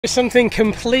Something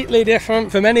completely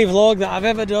different from any vlog that I've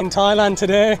ever done in Thailand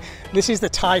today. This is the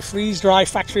Thai freeze-dry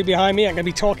factory behind me. I'm going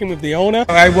to be talking with the owner.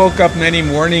 I woke up many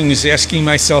mornings asking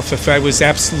myself if I was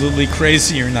absolutely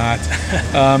crazy or not.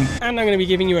 And I'm going to be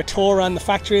giving you a tour around the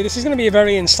factory. This is going to be a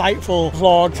very insightful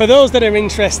vlog for those that are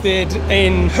interested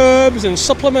in herbs and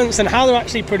supplements and how they're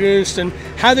actually produced and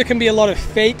how there can be a lot of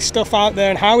fake stuff out there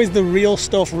and how is the real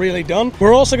stuff really done.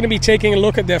 We're also going to be taking a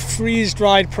look at their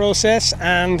freeze-dried process,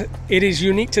 and it is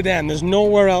unique to them. There's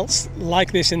nowhere else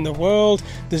like this in the world.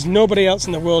 There's nobody else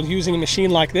in the world using a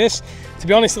machine like this. To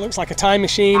be honest, it looks like a time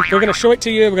machine. We're going to show it to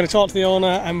you, we're going to talk to the owner,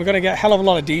 and we're going to get a hell of a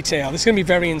lot of detail. This is going to be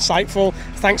very insightful.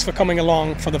 Thanks for coming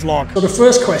along for the vlog. So the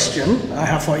first question I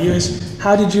have for you is,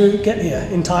 how did you get here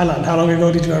in Thailand? How long ago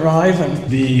did you arrive? And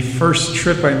The first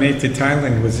trip I made to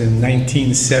Thailand was in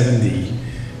 1970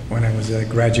 when I was a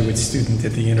graduate student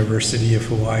at the University of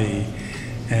Hawaii.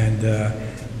 And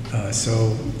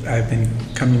so I've been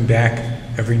coming back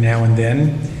every now and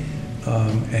then,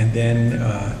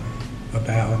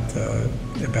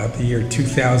 about the year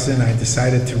 2000, I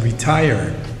decided to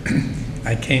retire.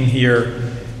 I came here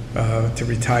to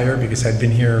retire because I'd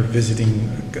been here visiting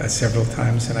several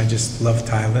times, and I just love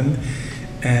Thailand.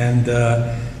 And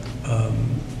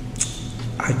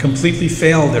I completely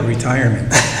failed at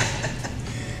retirement.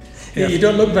 yeah, you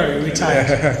don't look very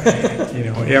retired. You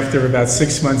know, after about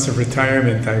 6 months of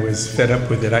retirement, I was fed up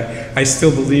with it. I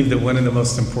still believe that one of the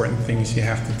most important things you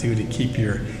have to do to keep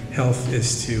your health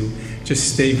is to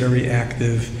just stay very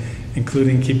active,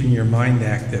 including keeping your mind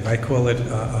active. I call it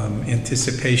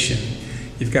anticipation.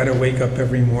 You've got to wake up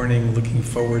every morning looking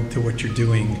forward to what you're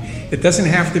doing. It doesn't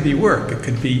have to be work. It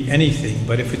could be anything.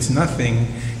 But if it's nothing,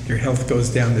 your health goes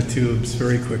down the tubes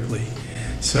very quickly.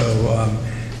 So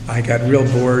I got real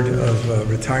bored of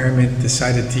retirement,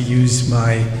 decided to use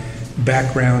my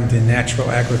background in natural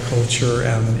agriculture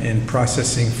and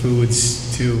processing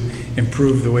foods to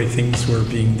improve the way things were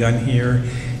being done here.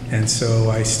 And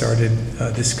so I started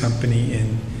this company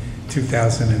in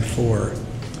 2004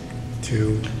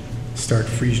 to start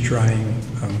freeze-drying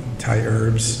Thai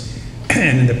herbs.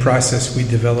 And in the process, we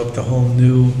developed a whole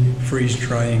new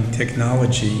freeze-drying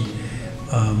technology,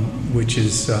 which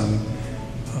is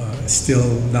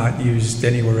still not used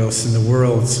anywhere else in the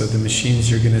world. So the machines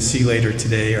you're going to see later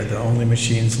today are the only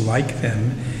machines like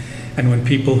them. And when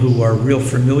people who are real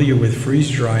familiar with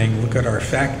freeze drying look at our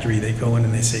factory, they go in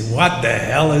and they say, "What the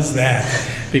hell is that?"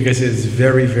 Because it's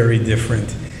very, very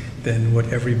different than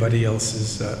what everybody else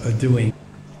is doing.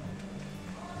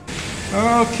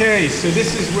 Okay, so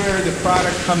this is where the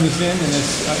product comes in and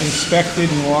is inspected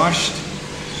and washed.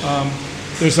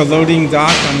 There's a loading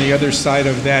dock on the other side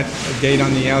of that gate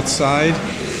on the outside.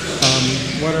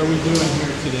 What are we doing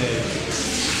here today?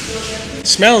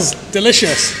 Smells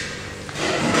delicious.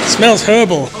 Smells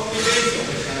herbal.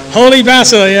 Holy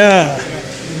basil, yeah.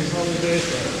 Holy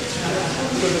basil.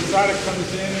 So the product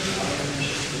comes in,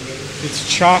 it's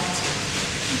chopped.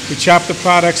 We chop the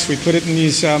products, we put it in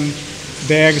these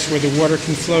bags where the water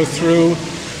can flow through,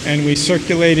 and we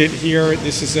circulate it here.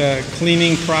 This is a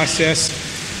cleaning process.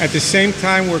 At the same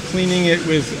time we're cleaning it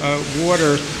with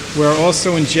water, we're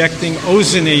also injecting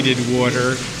ozonated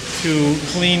water to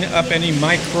clean up any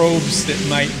microbes that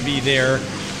might be there.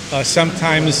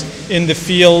 Sometimes in the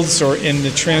fields or in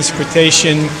the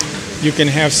transportation, you can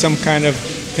have some kind of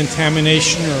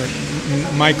contamination or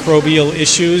microbial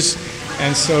issues.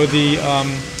 And so the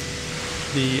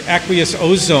aqueous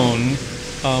ozone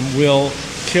will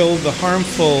kill the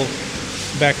harmful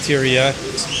bacteria,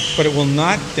 but it will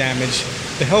not damage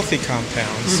the healthy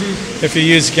compounds. If you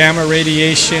use gamma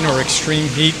radiation or extreme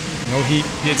heat, no heat,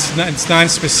 it's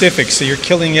non-specific, so you're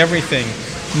killing everything.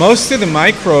 Most of the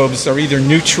microbes are either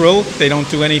neutral, they don't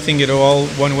do anything at all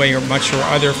one way or much or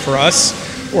other for us,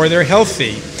 or they're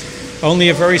healthy. Only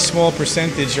a very small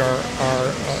percentage are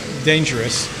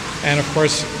dangerous. And of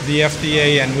course the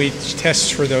FDA, and we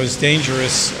test for those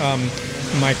dangerous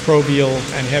microbial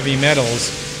and heavy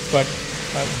metals, but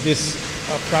this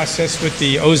process with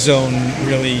the ozone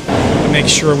really makes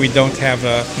sure we don't have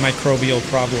a microbial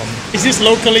problem. Is this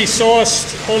locally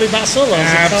sourced holy basil? Or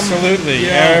Absolutely.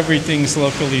 Yeah. Everything's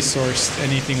locally sourced,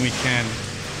 anything we can.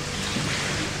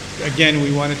 Again,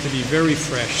 we want it to be very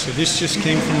fresh. So this just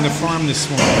came from the farm this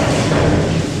morning.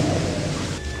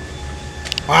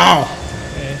 Wow.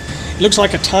 It looks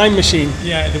like a time machine.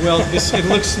 Yeah, well, it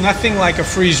looks nothing like a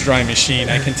freeze-dry machine,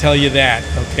 I can tell you that,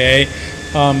 okay?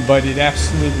 But it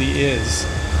absolutely is.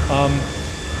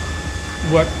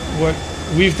 What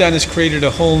we've done is created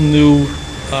a whole new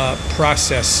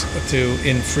process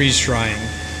in freeze-drying.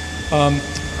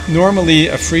 Normally,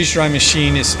 a freeze-dry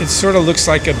machine it sort of looks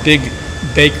like a big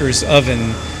baker's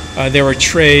oven There are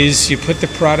trays. You put the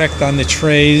product on the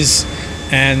trays,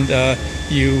 and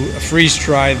you freeze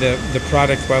dry the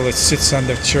product while it sits on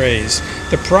the trays.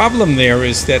 The problem there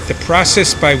is that the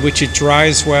process by which it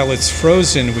dries while it's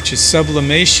frozen, which is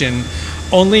sublimation,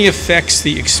 only affects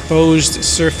the exposed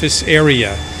surface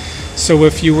area. So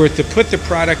if you were to put the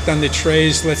product on the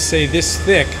trays, let's say this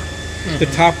thick, the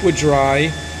top would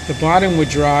dry, the bottom would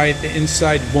dry, the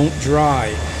inside won't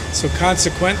dry. So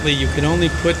consequently, you can only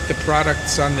put the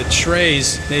products on the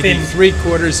trays maybe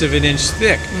 3/4 of an inch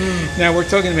thick. Now we're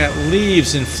talking about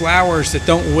leaves and flowers that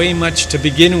don't weigh much to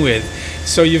begin with.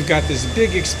 So you've got this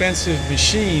big expensive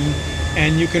machine,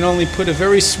 and you can only put a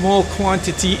very small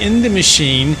quantity in the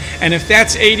machine. And if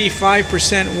that's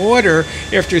 85% water,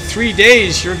 after 3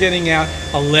 days, you're getting out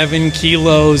 11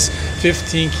 kilos,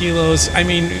 15 kilos. I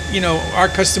mean, you know, our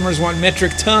customers want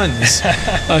metric tons.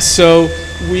 So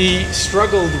we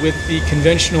struggled with the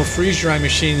conventional freeze-dry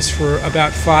machines for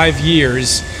about 5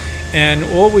 years. And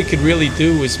all we could really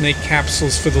do was make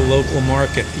capsules for the local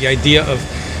market. The idea of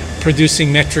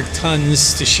producing metric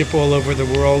tons to ship all over the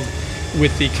world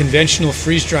with the conventional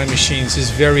freeze-dry machines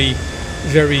is very,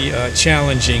 very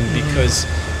challenging, because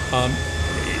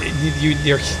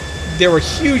there are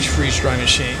huge freeze-dry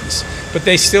machines, but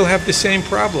they still have the same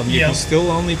problem. You can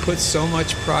still only put so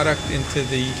much product into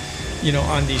the, you know,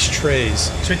 on these trays.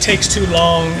 So it takes too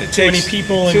long, too many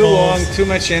people involved. Too long, too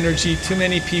much energy, too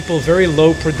many people, very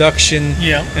low production,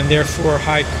 and therefore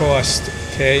high cost,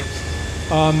 okay?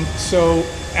 So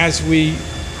as we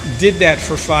did that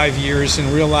for 5 years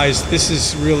and realized this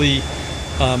is really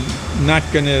not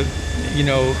going to, you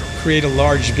know, create a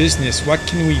large business. What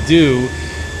can we do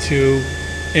to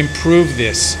improve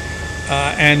this?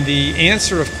 And the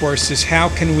answer, of course, is how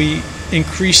can we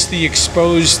increase the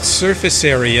exposed surface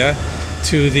area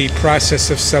to the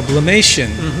process of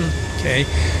sublimation? Okay,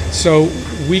 so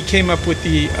we came up with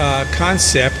the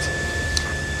concept.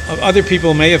 Other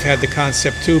people may have had the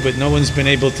concept too, but no one's been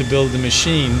able to build the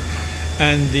machine.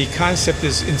 And the concept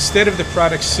is, instead of the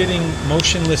product sitting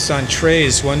motionless on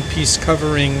trays, one piece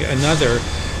covering another,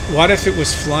 what if it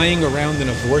was flying around in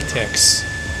a vortex?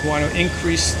 We want to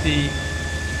increase the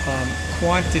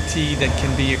quantity that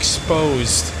can be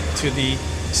exposed to the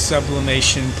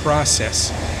sublimation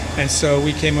process. And so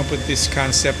we came up with this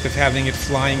concept of having it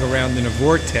flying around in a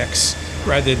vortex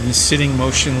rather than sitting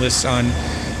motionless on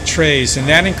trays. And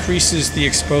that increases the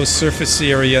exposed surface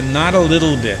area, not a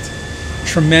little bit,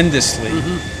 tremendously.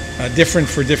 Different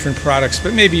for different products,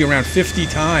 but maybe around 50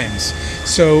 times.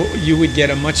 So you would get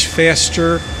a much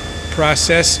faster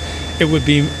process. It would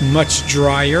be much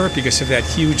drier because of that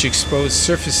huge exposed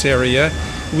surface area.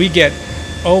 We get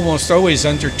almost always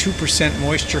under 2%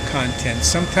 moisture content,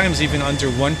 sometimes even under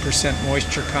 1%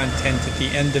 moisture content at the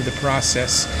end of the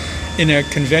process. In a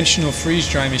conventional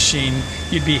freeze-dry machine,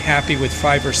 you'd be happy with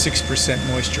 5 or 6%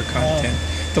 moisture content.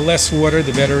 The less water,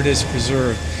 the better it is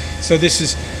preserved. So this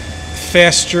is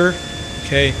faster,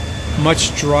 okay,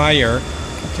 much drier,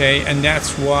 okay, and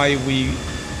that's why we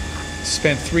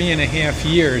spent 3.5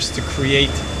 years to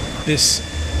create this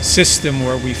system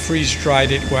where we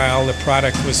freeze-dried it while the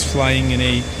product was flying in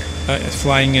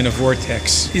a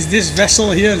vortex. Is this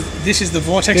vessel here? This is the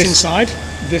vortex inside.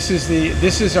 This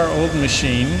is our old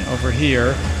machine over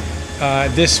here.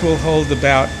 This will hold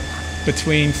about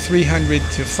between 300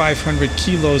 to 500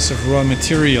 kilos of raw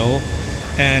material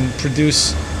and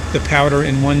produce the powder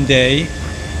in 1 day.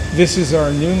 This is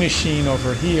our new machine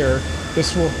over here.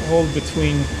 This will hold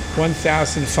between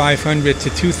 1,500 to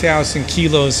 2,000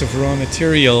 kilos of raw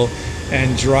material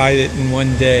and dry it in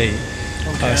 1 day.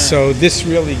 So this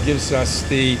really gives us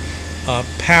the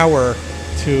power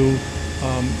to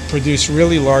produce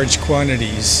really large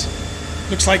quantities.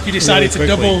 Looks like you decided to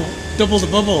double the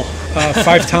bubble.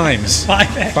 5 times.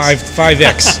 5x.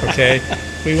 5x, okay?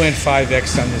 We went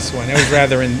 5x on this one. It was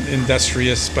rather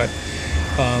industrious, but...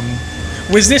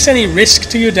 was this any risk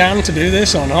to you, Dan, to do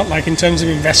this or not, like in terms of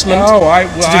investment? Oh,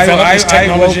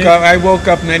 I woke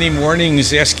up many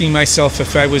mornings asking myself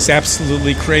if I was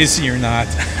absolutely crazy or not.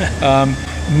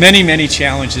 Many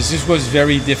challenges. This was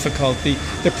very difficult.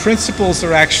 The principles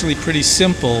are actually pretty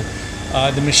simple.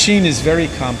 The machine is very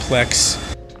complex.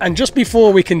 And just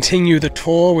before we continue the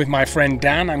tour with my friend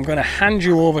Dan, I'm going to hand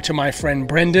you over to my friend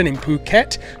Brendan in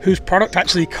Phuket, whose product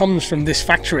actually comes from this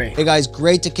factory. Hey guys,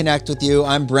 great to connect with you.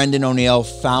 I'm Brendan O'Neill,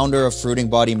 founder of Fruiting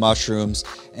Body Mushrooms,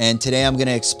 and today I'm going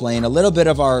to explain a little bit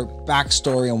of our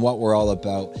backstory and what we're all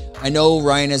about. I know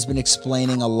Ryan has been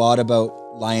explaining a lot about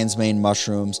lion's mane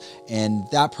mushrooms, and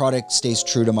that product stays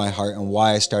true to my heart and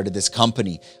why I started this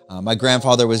company. My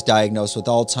grandfather was diagnosed with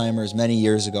Alzheimer's many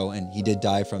years ago, and he did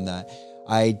die from that.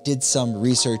 I did some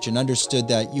research and understood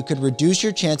that you could reduce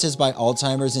your chances by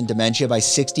Alzheimer's and dementia by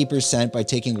 60% by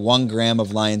taking 1 gram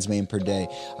of lion's mane per day.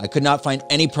 I could not find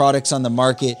any products on the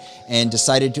market and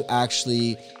decided to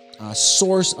actually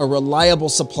source a reliable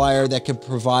supplier that could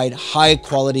provide high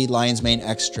quality lion's mane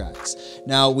extracts.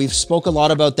 Now, we've spoke a lot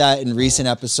about that in recent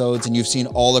episodes and you've seen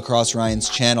all across Ryan's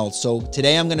channel. So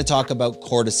today I'm going to talk about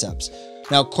cordyceps.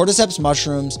 Now, cordyceps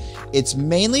mushrooms, it's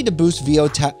mainly to boost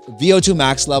VO2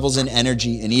 max levels and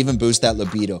energy and even boost that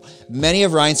libido. Many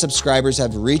of Ryan's subscribers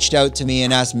have reached out to me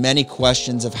and asked many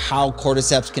questions of how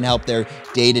cordyceps can help their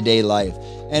day-to-day life.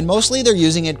 And mostly they're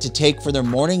using it to take for their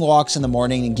morning walks in the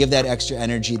morning and give that extra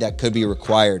energy that could be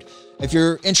required. If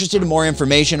you're interested in more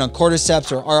information on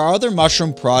cordyceps or our other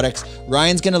mushroom products,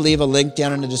 Ryan's going to leave a link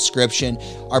down in the description.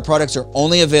 Our products are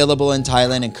only available in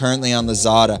Thailand and currently on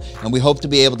Lazada, and we hope to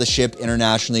be able to ship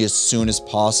internationally as soon as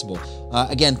possible.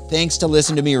 Again, thanks to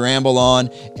listen to me ramble on,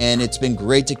 and it's been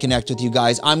great to connect with you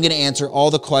guys. I'm going to answer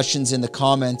all the questions in the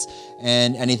comments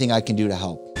and anything I can do to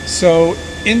help. So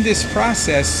in this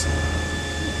process,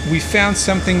 we found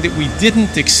something that we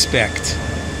didn't expect.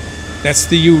 That's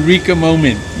the eureka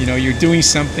moment. You know, you're doing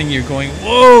something, you're going,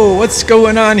 whoa, what's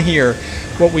going on here?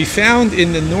 What we found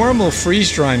in the normal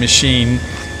freeze-dry machine,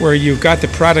 where you've got the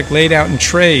product laid out in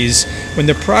trays, when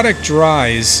the product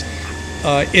dries,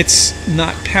 it's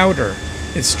not powder.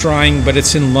 It's drying, but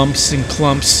it's in lumps and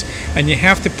clumps, and you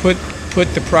have to put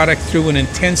the product through an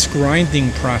intense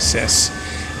grinding process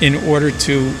in order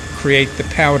to create the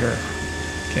powder.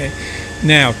 Okay.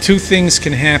 Now, 2 things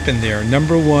can happen there.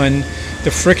 Number one,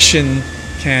 the friction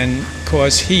can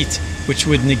cause heat, which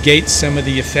would negate some of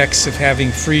the effects of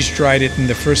having freeze-dried it in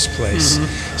the first place.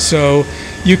 So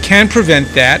you can prevent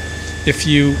that if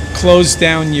you close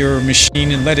down your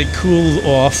machine and let it cool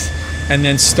off and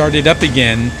then start it up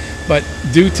again. But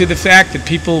due to the fact that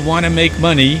people want to make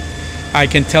money, I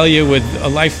can tell you with a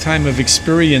lifetime of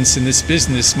experience in this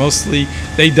business, mostly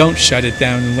they don't shut it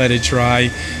down and let it dry.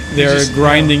 They're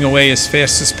grinding away as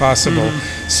fast as possible.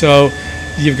 So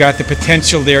you've got the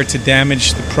potential there to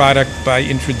damage the product by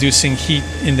introducing heat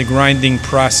in the grinding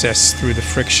process through the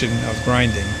friction of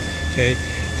grinding. Okay.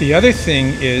 The other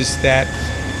thing is that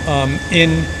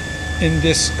in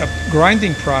this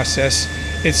grinding process,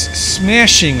 it's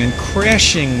smashing and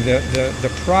crashing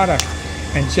the product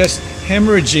and just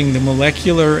hemorrhaging the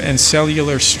molecular and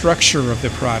cellular structure of the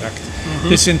product.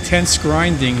 This intense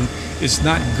grinding is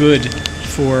not good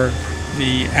for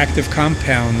the active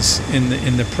compounds in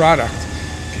the product.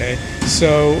 Okay,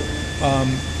 so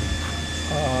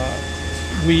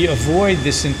we avoid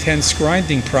this intense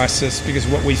grinding process because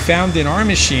what we found in our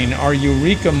machine, our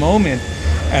eureka moment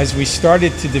as we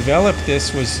started to develop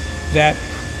this, was that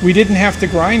we didn't have to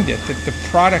grind it. That the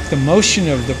product, the motion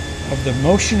of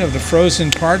the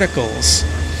frozen particles,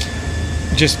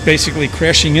 just basically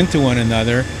crashing into one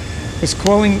another, was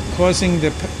causing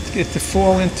it to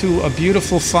fall into a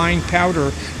beautiful fine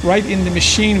powder right in the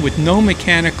machine with no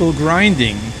mechanical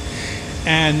grinding.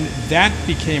 And that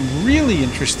became really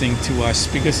interesting to us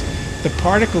because the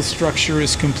particle structure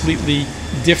is completely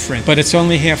different, but it's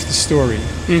only half the story.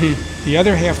 The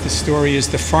other half the story is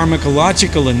the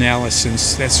pharmacological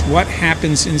analysis. That's what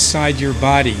happens inside your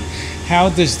body. How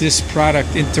does this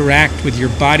product interact with your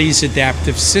body's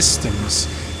adaptive systems?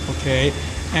 Okay,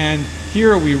 and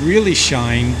here we really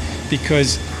shine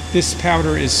because this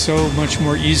powder is so much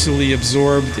more easily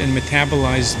absorbed and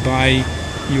metabolized by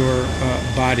your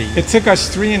body. It took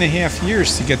us 3.5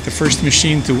 years to get the first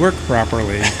machine to work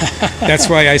properly. That's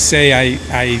why I say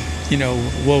I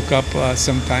woke up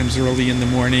sometimes early in the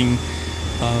morning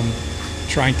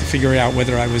trying to figure out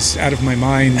whether I was out of my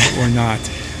mind or not.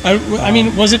 I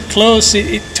mean, was it close?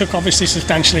 It took obviously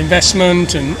substantial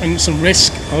investment and some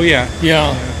risk. Oh yeah.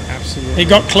 Yeah, absolutely. It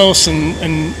got close,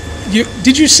 and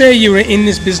did you say you were in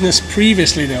this business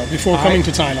previously though, before coming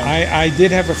to Thailand? I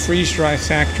did have a freeze-dry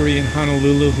factory in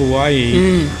Honolulu,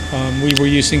 Hawaii. We were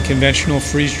using conventional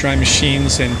freeze-dry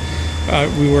machines, and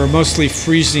we were mostly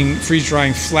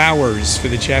freeze-drying flowers for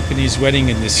the Japanese wedding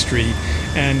industry,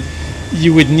 and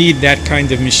you would need that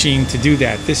kind of machine to do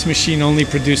that. This machine only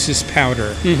produces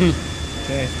powder.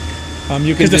 Okay.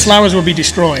 Because the flowers will be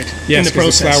destroyed in the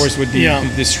process. The flowers would be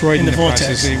destroyed in the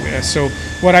process. So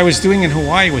what I was doing in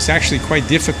Hawaii was actually quite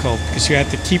difficult because you had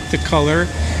to keep the color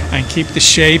and keep the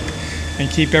shape and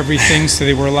keep everything. So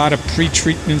there were a lot of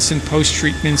pre-treatments and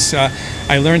post-treatments.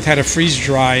 I learned how to freeze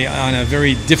dry on a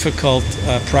very difficult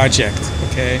project.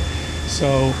 Okay,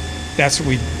 so that's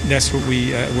what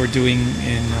we were doing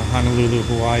in Honolulu,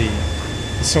 Hawaii.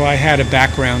 So I had a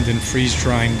background in freeze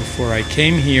drying before I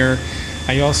came here.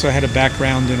 I also had a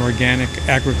background in organic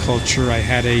agriculture. I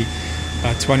had a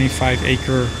a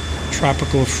 25-acre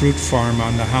tropical fruit farm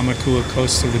on the Hamakua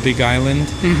coast of the Big Island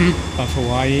of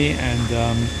Hawaii,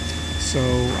 and so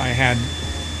I had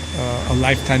a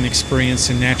lifetime experience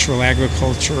in natural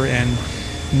agriculture and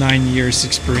 9 years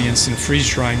experience in freeze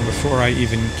drying before I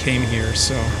even came here.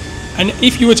 So, and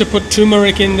if you were to put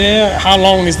turmeric in there, how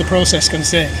long is the process going to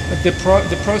take?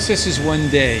 The process is 1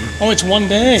 day. Oh, it's 1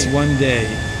 day. It's 1 day.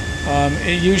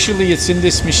 Usually it's in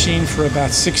this machine for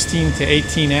about 16 to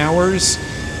 18 hours,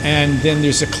 and then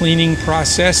there's a cleaning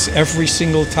process every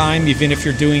single time. Even if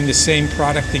you're doing the same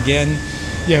product again,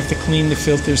 you have to clean the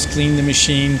filters, clean the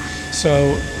machine.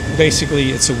 So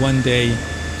basically it's a 1 day.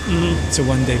 It's a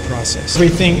 1 day process.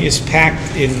 Everything is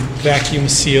packed in vacuum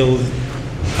sealed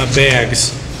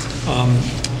bags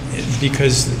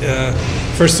because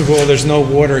first of all, there's no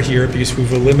water here because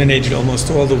we've eliminated almost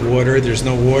all the water. There's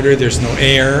no water, there's no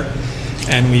air,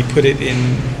 and we put it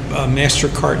in master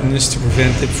cartons to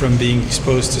prevent it from being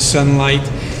exposed to sunlight.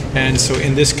 And so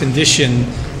in this condition,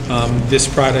 this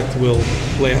product will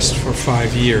last for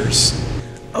 5 years.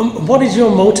 What is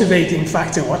your motivating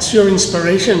factor? What's your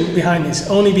inspiration behind this?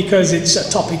 Only because it's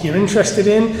a topic you're interested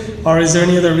in, or is there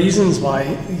any other reasons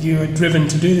why you're driven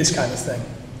to do this kind of thing?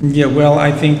 Yeah, well,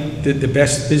 I think that the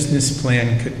best business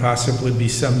plan could possibly be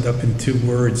summed up in 2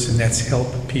 words, and that's help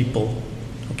people,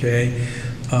 okay?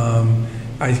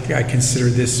 I consider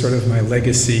this sort of my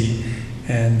legacy,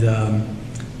 and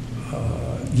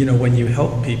you know, when you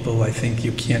help people, I think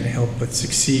you can't help but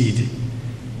succeed.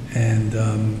 And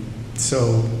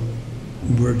so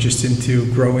we're just into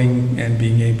growing and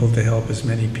being able to help as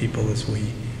many people as we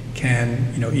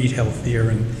can, you know, eat healthier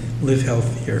and live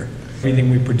healthier. Everything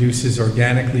we produce is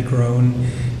organically grown,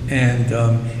 and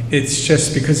it's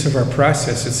just because of our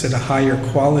process, it's at a higher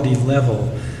quality level.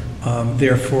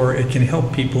 Therefore, it can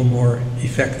help people more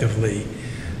effectively.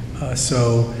 The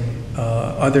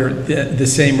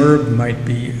same herb might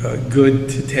be good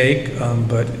to take,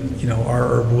 but you know, our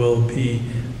herb will be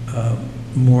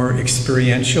more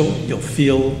experiential. You'll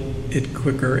feel it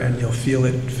quicker, and you'll feel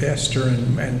it faster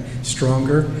and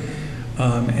stronger,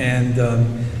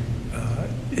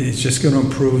 it's just going to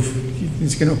improve.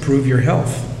 It's going to improve your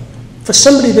health. For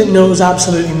somebody that knows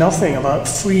absolutely nothing about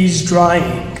freeze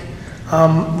drying,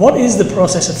 what is the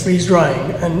process of freeze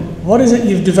drying, and what is it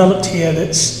you've developed here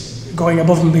that's going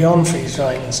above and beyond freeze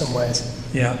drying in some ways?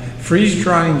 Yeah, freeze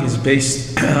drying is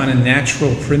based on a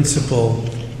natural principle,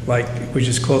 which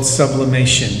is called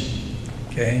sublimation.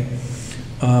 Okay,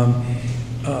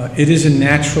 it is a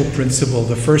natural principle.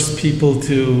 The first people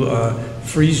to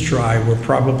freeze dry were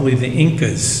probably the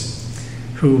Incas,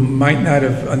 who might not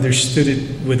have understood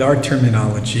it with our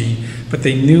terminology, but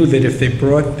they knew that if they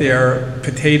brought their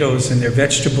potatoes and their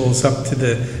vegetables up to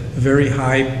the very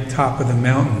high top of the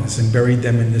mountains and buried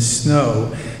them in the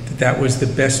snow, that was the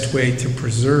best way to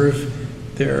preserve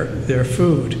their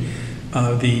food.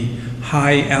 The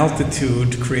high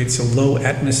altitude creates a low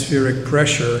atmospheric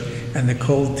pressure, and the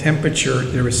cold temperature,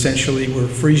 they essentially were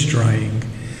freeze drying.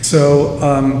 So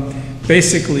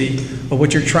basically,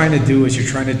 what you're trying to do is you're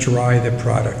trying to dry the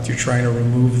product. You're trying to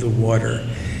remove the water.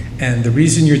 And the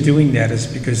reason you're doing that is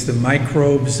because the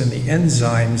microbes and the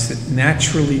enzymes that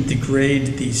naturally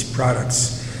degrade these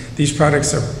products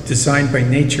are designed by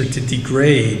nature to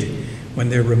degrade when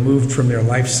they're removed from their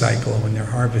life cycle, when they're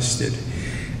harvested.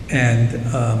 And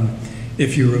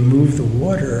if you remove the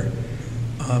water,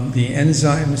 the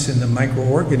enzymes and the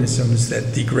microorganisms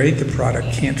that degrade the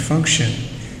product can't function.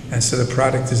 And so the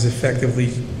product is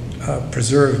effectively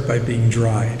preserved by being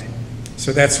dried.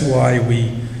 So that's why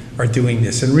we are doing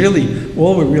this. And really,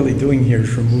 all we're really doing here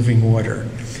is removing water.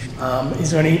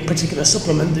 Is there any particular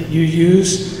supplement that you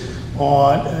use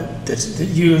or that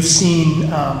you have seen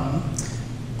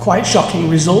quite shocking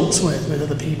results with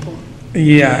other people?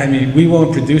 Yeah, I mean, we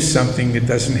won't produce something that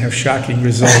doesn't have shocking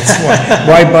results.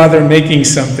 Why bother making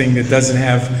something that doesn't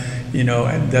have, you know,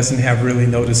 and doesn't have really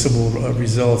noticeable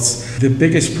results? The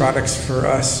biggest products for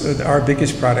us, our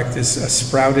biggest product is a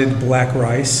sprouted black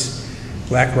rice.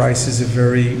 Black rice is a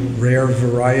very rare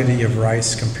variety of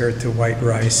rice compared to white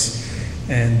rice,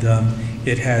 and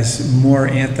it has more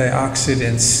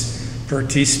antioxidants per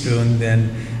teaspoon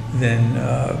than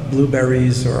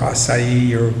blueberries or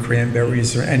acai or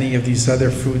cranberries or any of these other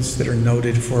foods that are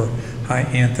noted for high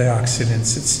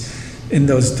antioxidants. It's in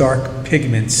those dark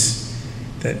pigments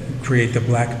that create the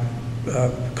black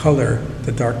color,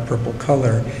 the dark purple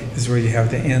color, is where you have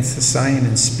the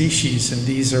anthocyanin species, and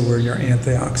these are where your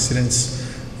antioxidants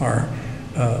are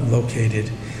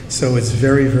located. So it's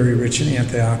very, very rich in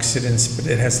antioxidants, but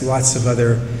it has lots of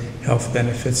other health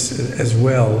benefits as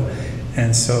well.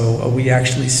 And so we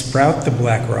actually sprout the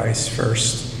black rice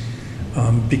first.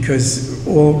 because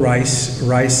all rice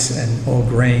and all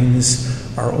grains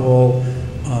are all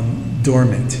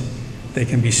dormant. They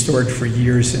can be stored for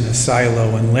years in a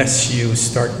silo unless you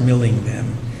start milling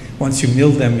them. Once you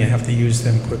mill them, you have to use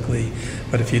them quickly.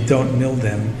 But if you don't mill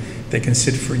them, they can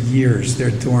sit for years.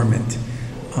 They're dormant.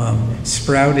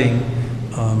 Sprouting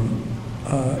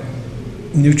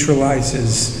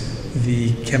neutralizes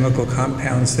the chemical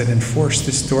compounds that enforce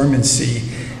this dormancy,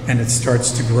 and it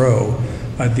starts to grow.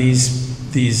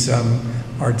 These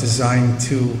are designed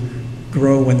to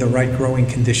grow when the right growing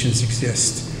conditions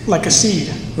exist. Like a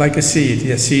seed? Like a seed,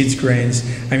 yeah, seeds, grains.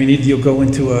 I mean, you'll go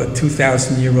into a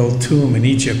 2,000-year-old tomb in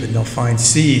Egypt and they'll find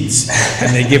seeds,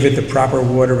 and they give it the proper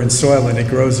water and soil and it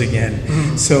grows again.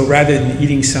 Mm-hmm. So rather than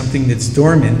eating something that's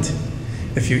dormant,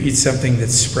 if you eat something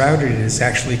that's sprouted, it's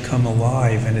actually come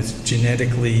alive and it's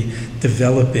genetically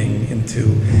developing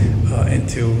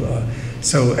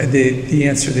so the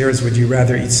answer there is, would you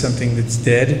rather eat something that's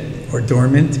dead or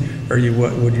dormant, or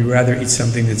would you rather eat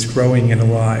something that's growing and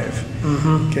alive?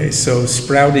 Mm-hmm. Okay, so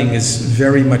sprouting is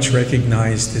very much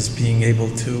recognized as being able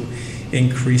to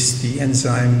increase the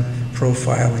enzyme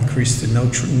profile, increase the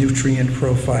nutrient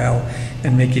profile,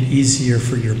 and make it easier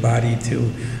for your body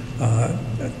to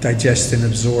digest and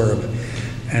absorb.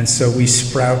 And so we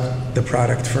sprout the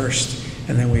product first,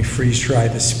 and then we freeze dry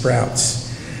the sprouts.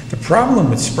 The problem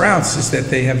with sprouts is that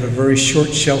they have a very short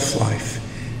shelf life,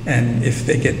 and if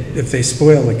they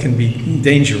spoil, it can be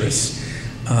dangerous.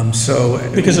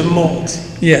 Because of mold.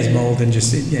 Yes, mold, and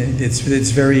just it's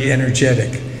very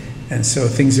energetic, and so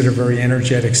things that are very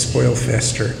energetic spoil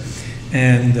faster,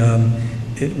 and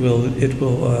it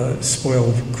will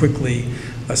spoil quickly.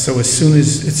 So as soon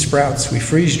as it sprouts, we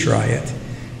freeze dry it,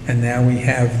 and now we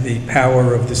have the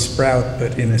power of the sprout,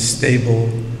 but in a stable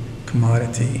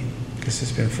commodity, because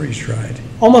it's been freeze dried.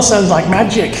 Almost sounds like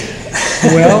magic.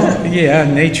 Well, yeah,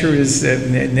 nature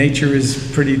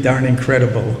is pretty darn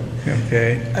incredible.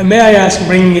 Okay. And may I ask,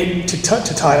 bringing it to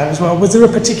Thailand as well, was there a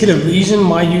particular reason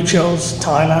why you chose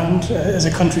Thailand as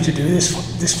a country to do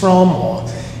this from, or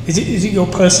is it your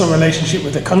personal relationship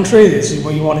with the country? Is it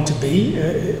where you wanted to be?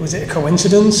 Was it a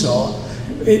coincidence, or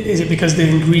is it because the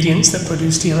ingredients that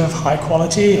produced here are of high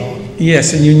quality? Or?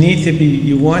 Yes, and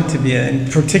you want to be,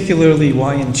 and particularly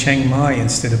why in Chiang Mai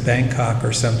instead of Bangkok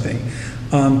or something.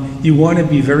 You want to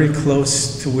be very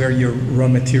close to where your raw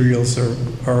materials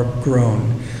are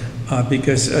grown,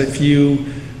 because if you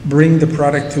bring the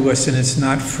product to us and it's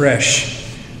not fresh,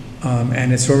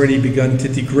 and it's already begun to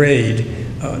degrade,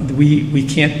 we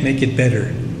can't make it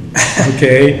better.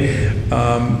 Okay,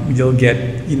 you'll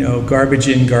get garbage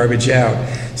in, garbage out.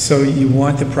 So you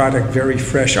want the product very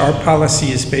fresh. Our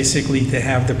policy is basically to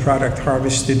have the product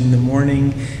harvested in the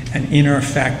morning and in our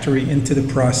factory into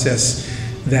the process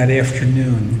that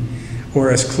afternoon,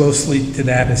 or as closely to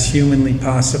that as humanly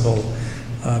possible,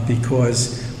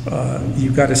 because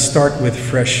you've got to start with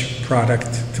fresh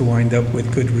product to wind up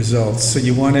with good results. So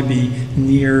you want to be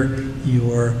near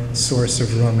your source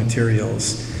of raw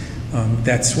materials.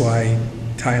 That's why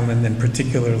Thailand, and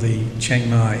particularly Chiang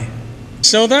Mai.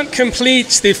 So that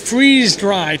completes the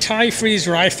Thai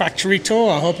freeze-dry factory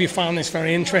tour. I hope you found this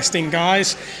very interesting,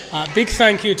 guys. Big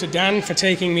thank you to Dan for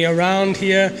taking me around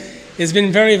here. It's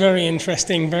been very, very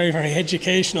interesting, very, very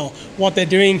educational. What they're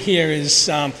doing here is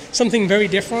something very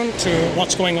different to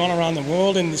what's going on around the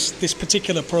world in this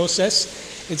particular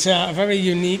process. It's a very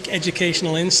unique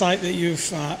educational insight that you've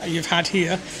had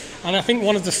here. And I think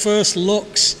one of the first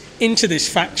looks into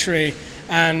this factory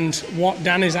and what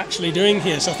Dan is actually doing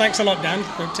here. So thanks a lot, Dan,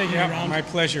 for taking me around. My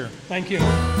pleasure. Thank you.